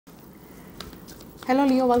Hello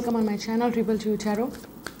Leo, welcome on my channel Triple Two Tarot.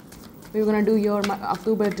 We're gonna do your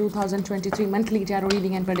October 2023 monthly tarot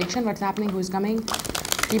reading and prediction. What's happening, who is coming.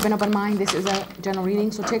 Keep an open mind. This is a general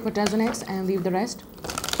reading, so take what resonates and leave the rest.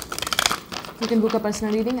 You can book a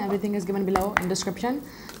personal reading. Everything is given below in description.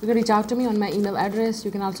 You can reach out to me on my email address.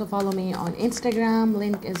 You can also follow me on Instagram.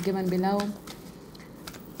 Link is given below.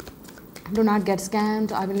 Do not get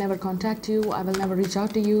scammed. I will never contact you. I will never reach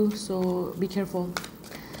out to you. So be careful.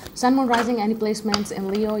 Sun, Moon, Rising, any placements in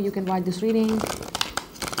Leo, you can watch this reading.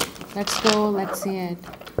 Let's go. Let's see it.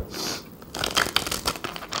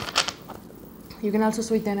 You can also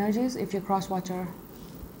switch the energies if you're cross-watcher.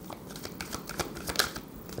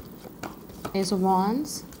 Ace of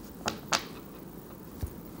Wands.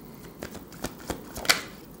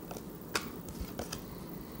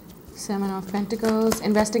 Seven of Pentacles.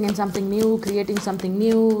 Investing in something new, creating something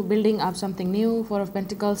new, building up something new. Four of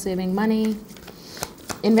Pentacles, saving money.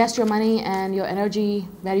 Invest your money and your energy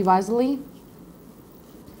very wisely.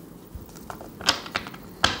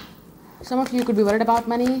 Some of you could be worried about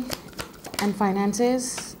money and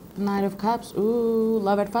finances. Knight of Cups. Ooh,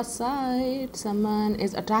 love at first sight. Someone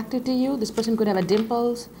is attracted to you. This person could have a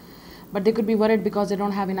dimples, but they could be worried because they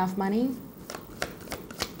don't have enough money,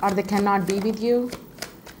 or they cannot be with you.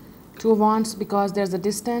 Two of Wands because there's a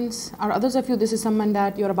distance. Or others of you, this is someone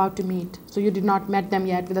that you're about to meet. So you did not met them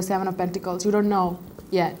yet with the Seven of Pentacles. You don't know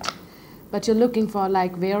yet, but you're looking for,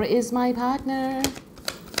 like, where is my partner?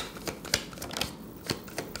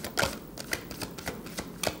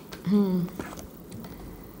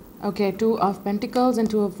 Okay, Two of Pentacles and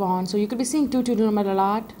Two of Wands. So you could be seeing two no matter a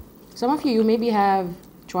lot. Some of you maybe have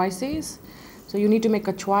choices, so you need to make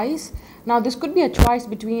a choice. Now this could be a choice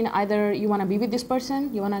between either you want to be with this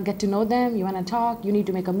person, you want to get to know them, you want to talk, you need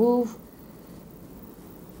to make a move.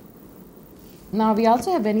 Now we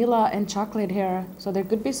also have vanilla and chocolate here, so there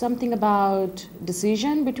could be something about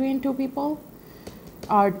decision between two people,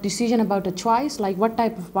 or decision about a choice, like what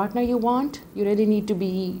type of partner you want. You really need to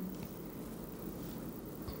be,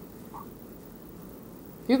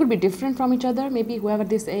 you could be different from each other, maybe whoever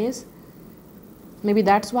this is. Maybe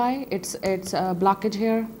that's why it's a blockage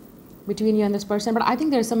here between you and this person. But I think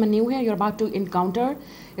there's someone new here you're about to encounter.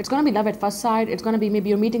 It's going to be love at first sight. It's going to be maybe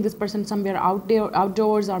you're meeting this person somewhere out there,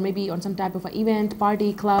 outdoors, or maybe on some type of an event,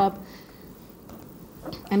 party, club,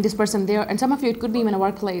 and this person there. And some of you, it could be even a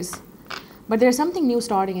workplace. But there's something new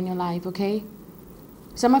starting in your life, okay?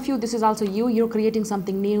 Some of you, this is also you're creating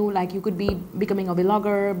something new. Like you could be becoming a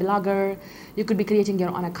blogger. You could be creating your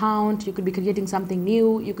own account. You could be creating something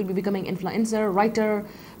new. You could be becoming influencer, writer,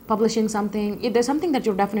 publishing something. There's something that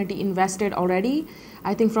you've definitely invested already,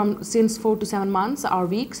 I think since 4 to 7 months or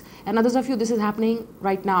weeks. And others of you, this is happening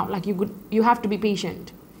right now. Like you have to be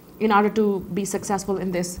patient in order to be successful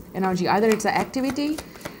in this energy. Either it's an activity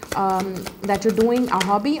that you're doing, a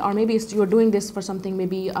hobby, or maybe you're doing this for something,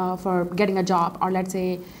 maybe for getting a job, or let's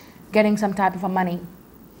say getting some type of a money.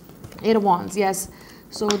 Eight of Wands, yes.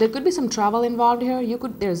 So there could be some travel involved here.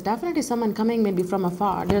 There's definitely someone coming maybe from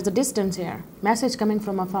afar. There's a distance here. Message coming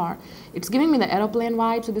from afar. It's giving me the aeroplane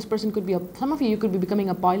vibe. So this person could be some of you could be becoming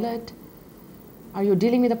a pilot. Are you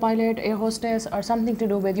dealing with a pilot, air hostess, or something to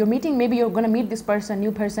do with you're meeting? Maybe you're going to meet this person,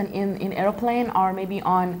 new person in aeroplane, or maybe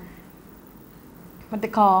on what they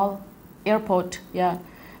call airport. Yeah,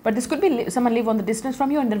 but this could be someone live on the distance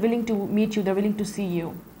from you, and they're willing to meet you. They're willing to see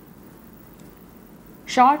you.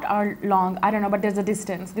 Short or long, I don't know, but there's a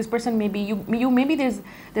distance. This person, maybe you maybe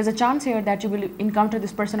there's a chance here that you will encounter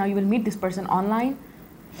this person, or you will meet this person online,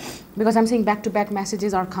 because I'm seeing back-to-back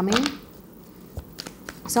messages are coming.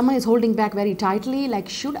 Someone is holding back very tightly, like,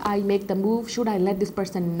 should I make the move? Should I let this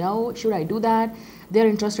person know? Should I do that? They're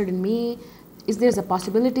interested in me. Is there a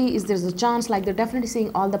possibility? Is there a chance? Like, they're definitely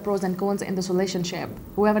seeing all the pros and cons in this relationship,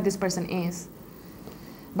 whoever this person is.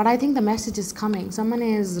 But I think the message is coming. Someone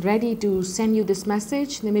is ready to send you this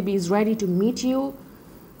message. They maybe is ready to meet you.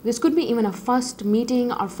 This could be even a first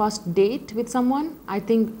meeting or first date with someone. I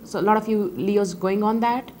think so. A lot of you Leos going on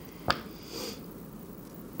that.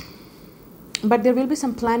 But there will be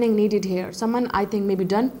some planning needed here. Someone, I think, maybe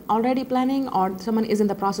done already planning, or someone is in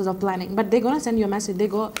the process of planning. But they're gonna send you a message.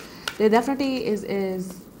 They definitely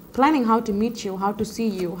is planning how to meet you, how to see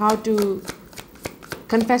you, how to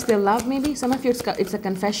confess their love. Maybe some of you, it's a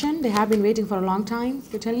confession. They have been waiting for a long time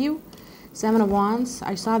to tell you. Seven of Wands,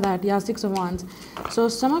 I saw that. Yeah, Six of Wands. So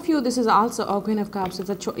some of you, this is also Queen of Cups. It's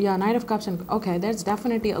a Knight of Cups, and okay, there's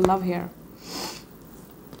definitely a love here.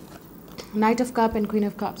 Knight of Cup and Queen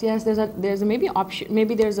of Cups. Yes, there's a maybe option.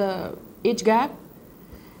 Maybe there's a age gap.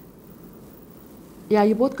 Yeah,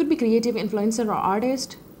 you both could be creative, influencer, or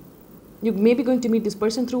artist. You may be going to meet this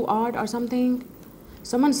person through art or something.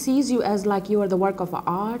 Someone sees you as like you are the work of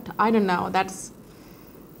art. I don't know. That's,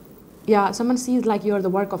 yeah, someone sees like you're the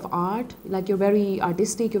work of art, like you're very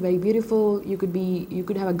artistic, you're very beautiful, you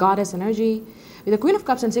could have a goddess energy. With the Queen of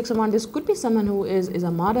Cups and Six of Wands, this could be someone who is a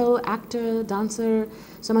model, actor, dancer,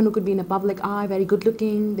 someone who could be in a public eye, very good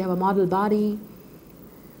looking, they have a model body.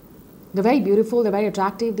 They're very beautiful, they're very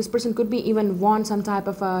attractive. This person could be even won some type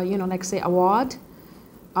of a, you know, like say award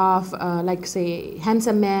of like say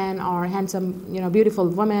handsome man or handsome, you know, beautiful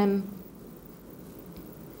woman.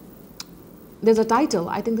 There's a title.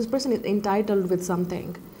 I think this person is entitled with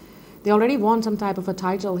something. They already won some type of a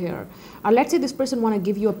title here. Or let's say this person want to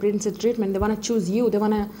give you a princess treatment. They want to choose you. They're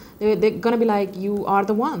going to be like, you are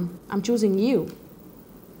the one. I'm choosing you.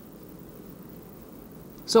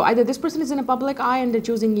 So either this person is in a public eye and they're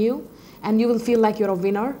choosing you, and you will feel like you're a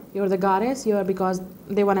winner. You're the goddess. You're because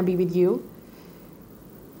they want to be with you.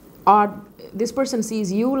 Or this person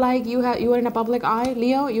sees you like you are in a public eye.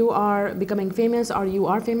 Leo, you are becoming famous, or you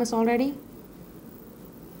are famous already.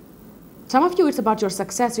 Some of you, it's about your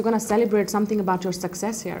success. You're going to celebrate something about your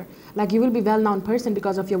success here. Like you will be a well-known person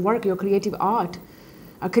because of your work, your creative art,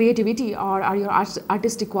 creativity, or your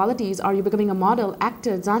artistic qualities, or you're becoming a model,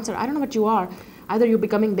 actor, dancer. I don't know what you are. Either you're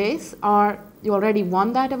becoming this, or you already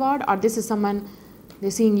won that award, or this is someone, they're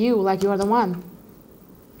seeing you like you are the one.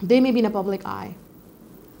 They may be in a public eye.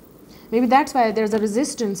 Maybe that's why there's a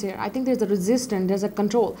resistance here. I think there's a resistance, there's a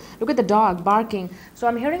control. Look at the dog barking. So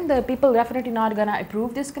I'm hearing the people definitely not gonna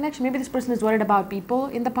approve this connection. Maybe this person is worried about people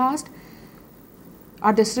in the past.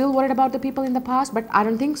 Are they still worried about the people in the past? But I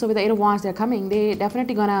don't think so. With the Eight of Wands, they're coming. They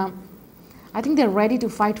definitely gonna, I think they're ready to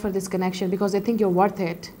fight for this connection because they think you're worth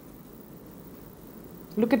it.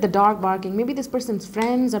 Look at the dog barking. Maybe this person's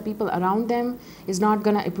friends or people around them is not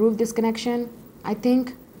gonna approve this connection, I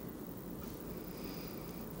think.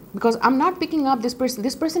 Because I'm not picking up this person.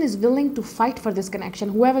 This person is willing to fight for this connection.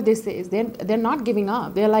 Whoever this is, they're not giving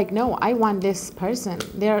up. They're like, no, I want this person.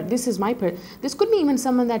 This is my person. This could be even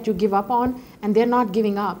someone that you give up on, and they're not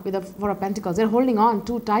giving up with the Four of Pentacles. They're holding on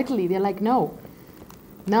too tightly. They're like, no,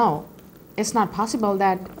 it's not possible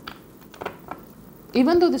that.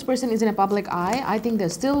 Even though this person is in a public eye, I think they're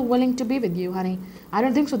still willing to be with you, honey. I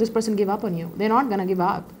don't think so. This person give up on you. They're not gonna give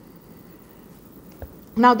up.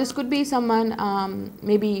 Now, this could be someone,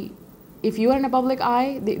 maybe if you are in a public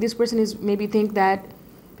eye, this person is maybe think that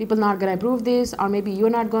people not going to approve this, or maybe you're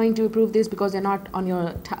not going to approve this because they're not on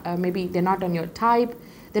your, maybe they're not on your type.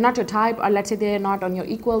 They're not your type, or let's say they're not on your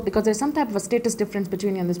equal, because there's some type of a status difference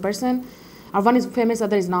between you and this person. Or one is famous,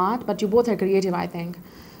 other is not, but you both are creative, I think.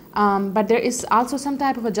 But there is also some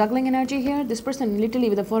type of a juggling energy here. This person literally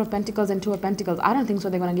with the Four of Pentacles and Two of Pentacles, I don't think so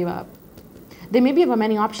they're going to give up. They maybe have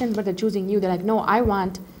many options, but they're choosing you. They're like, no, I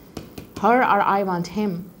want her or I want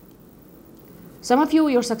him. Some of you,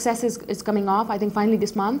 your success is coming off, I think, finally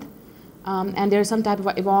this month. And there's some type of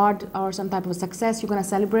award or some type of success you're going to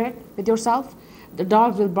celebrate with yourself. The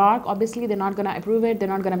dogs will bark. Obviously, they're not going to approve it. They're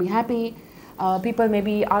not going to be happy. People may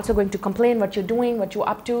be also going to complain what you're doing, what you're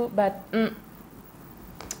up to. But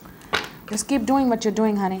just keep doing what you're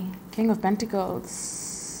doing, honey. King of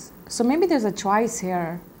Pentacles. So maybe there's a choice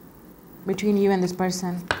here between you and this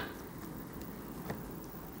person.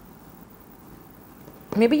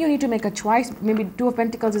 Maybe you need to make a choice. Maybe Two of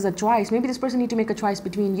Pentacles is a choice. Maybe this person need to make a choice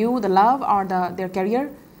between you, the love, or their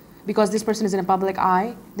career. Because this person is in a public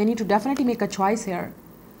eye. They need to definitely make a choice here.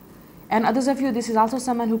 And others of you, this is also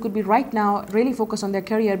someone who could be right now really focused on their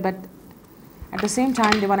career, but at the same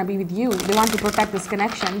time, they want to be with you. They want to protect this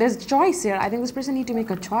connection. There's a choice here. I think this person need to make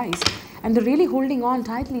a choice. And they're really holding on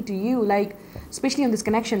tightly to you, like, especially on this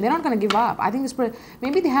connection. They're not going to give up. I think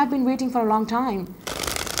maybe they have been waiting for a long time.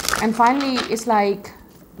 And finally, it's like,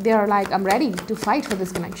 they're like, I'm ready to fight for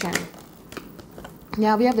this connection.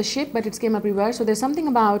 Yeah, we have the Ship, but it came up reverse. So there's something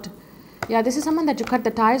about, yeah, this is someone that you cut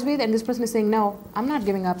the ties with, and this person is saying, no, I'm not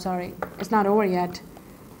giving up, sorry. It's not over yet.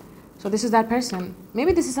 So this is that person.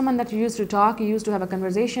 Maybe this is someone that you used to talk, you used to have a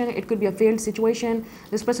conversation. It could be a failed situation.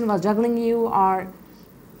 This person was juggling you, or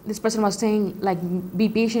this person was saying, like, be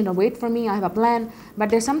patient or wait for me, I have a plan. But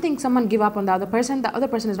there's something, someone give up on the other person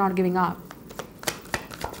is not giving up.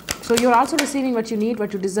 So you're also receiving what you need,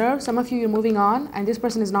 what you deserve. Some of you, you're moving on, and this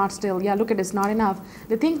person is not still. Yeah, look at this, not enough.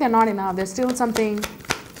 They think they're not enough. There's still something.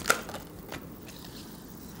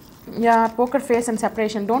 Yeah, poker face and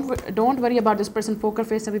separation. Don't worry about this person poker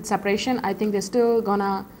face with separation. I think they're still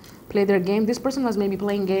gonna play their game. This person was maybe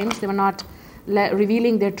playing games. They were not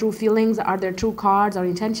revealing their true feelings or their true cards or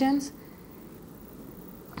intentions.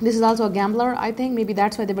 This is also a gambler, I think. Maybe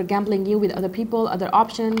that's why they were gambling you with other people, other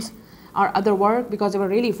options, or other work, because they were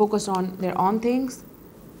really focused on their own things.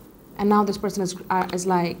 And now this person is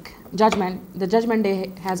like judgment. The judgment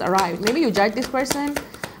day has arrived. Maybe you judge this person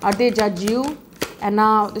or they judge you. And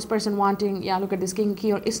now this person wanting, yeah, look at this king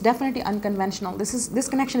here. It's definitely unconventional. This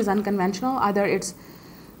connection is unconventional. Either it's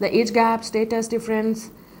the age gap, status difference.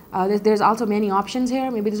 There's also many options here.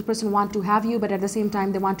 Maybe this person want to have you, but at the same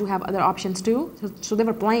time, they want to have other options too. So they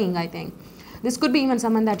were playing, I think. This could be even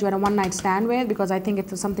someone that you had a one-night stand with, because I think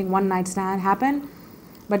it's something one-night stand happened.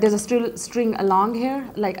 But there's a string along here,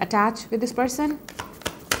 like attached with this person.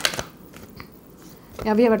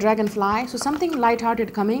 Yeah, we have a dragonfly. So something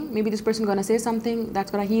lighthearted coming. Maybe this person gonna say something that's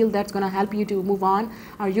gonna heal, that's gonna help you to move on.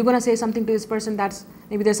 Are you gonna say something to this person that's,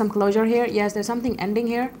 maybe there's some closure here. Yes, there's something ending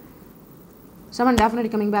here. Someone definitely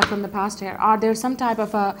coming back from the past here. Or there's some type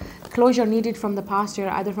of a closure needed from the past here,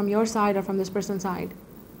 either from your side or from this person's side.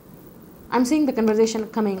 I'm seeing the conversation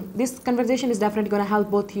coming. This conversation is definitely gonna help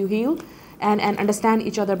both you heal and understand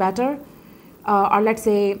each other better. Or let's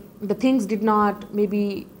say the things did not,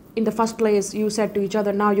 maybe in the first place you said to each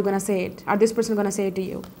other, now you're going to say it. Or this person going to say it to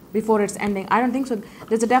you before it's ending. I don't think so.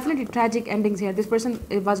 There's a definitely tragic endings here. This person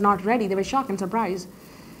was not ready. They were shocked and surprised.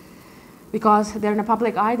 Because they're in a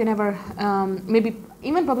public eye. They never, maybe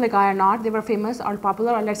even public eye or not, they were famous or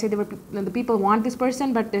popular. Or let's say the people want this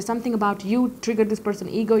person, but there's something about you triggered this person's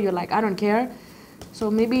ego. You're like, I don't care.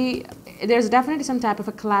 So maybe there's definitely some type of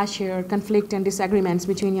a clash here, conflict and disagreements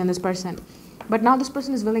between you and this person. But now this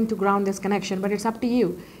person is willing to ground this connection, but it's up to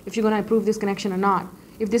you if you're going to approve this connection or not.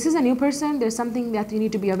 If this is a new person, there's something that you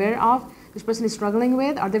need to be aware of. This person is struggling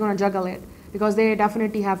with, or they're going to juggle it because they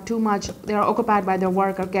definitely have too much, they are occupied by their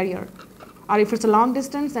work or career. Or if it's a long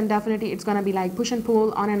distance, then definitely it's going to be like push and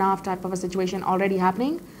pull, on and off type of a situation already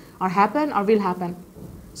happening or happen or will happen.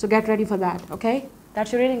 So get ready for that, okay?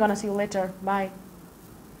 That's your reading. Gonna see you later. Bye.